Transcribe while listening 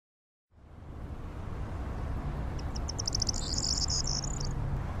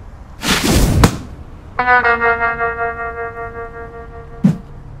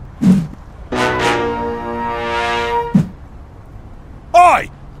Oi!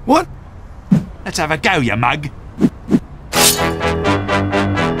 What? Let's have a go, you mug.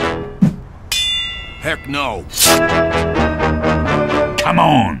 Heck no. Come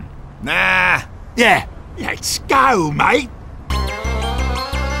on. Nah. Yeah, let's go, mate.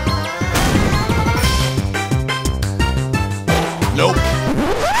 Nope.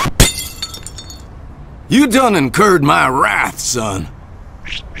 You done incurred my wrath, son.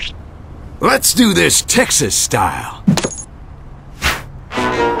 Let's do this Texas style.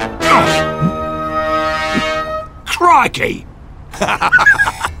 Crikey!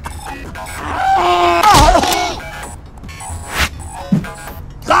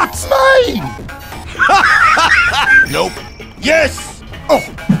 That's mine! Nope. Yes! Oh!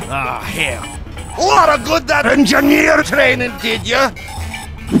 Ah, hell. A lot of good that engineer training did ya?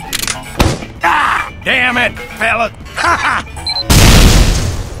 Ah! Damn it, fella! Ha ha!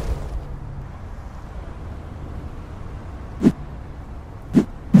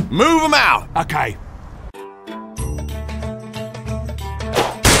 Move him out! Okay.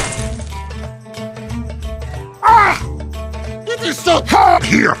 Ah! It is so hot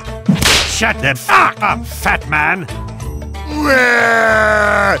here! Shut that fuck up, fat man.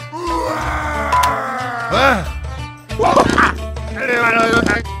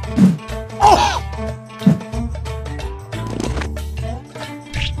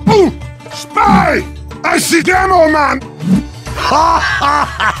 Spy! I see demo, man!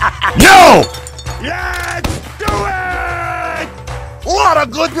 No! Let's do it! A lot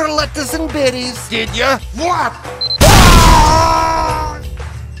of good for lettuce and berries, did ya? What? Ah!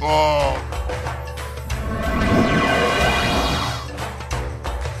 Oh.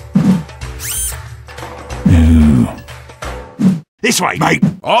 This way, mate.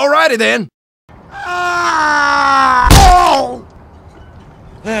 Alrighty then. Ah! Oh!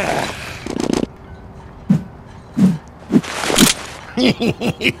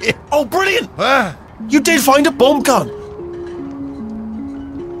 Oh, brilliant! You did find a bomb gun.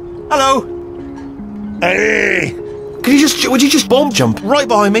 Hello. Hey! Would you just bomb jump right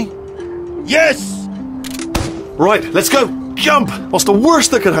behind me? Yes! Right, let's go. Jump! What's the worst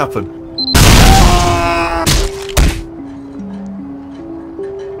that could happen?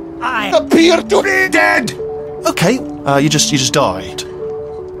 I appear to be dead! Okay, you just died.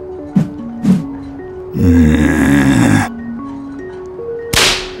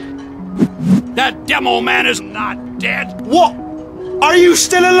 That demo man is not dead. What? Are you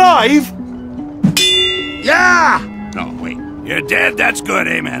still alive? Yeah! No, wait. You're dead? That's good,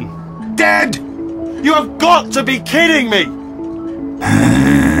 amen. Dead! You have got to be kidding me!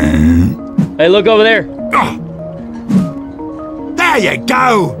 Hey, look over there. Oh. There you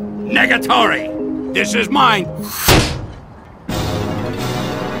go! Negatory! This is mine!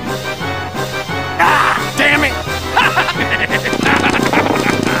 Ah! Damn it!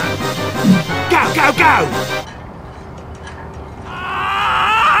 Go, go, go!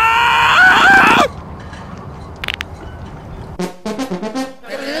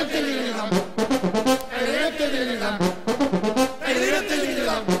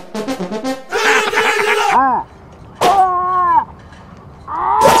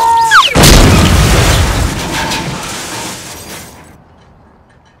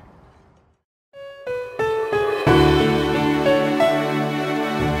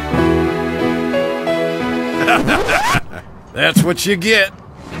 That's what you get.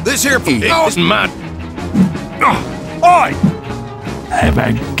 This here is mine. Oi! Have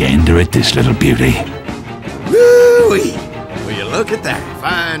a gander at this little beauty. Woo-wee! Will you look at that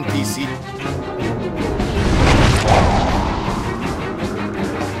fine PC?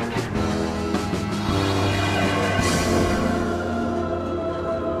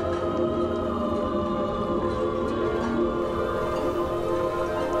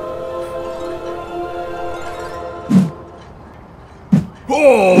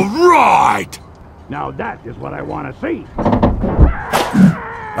 All right! Now that is what I want to see.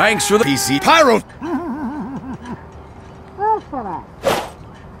 Thanks for the PC pyro.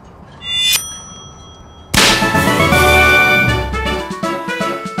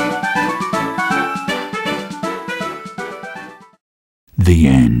 The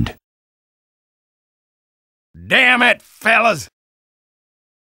end. Damn it, fellas!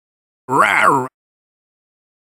 Rawr.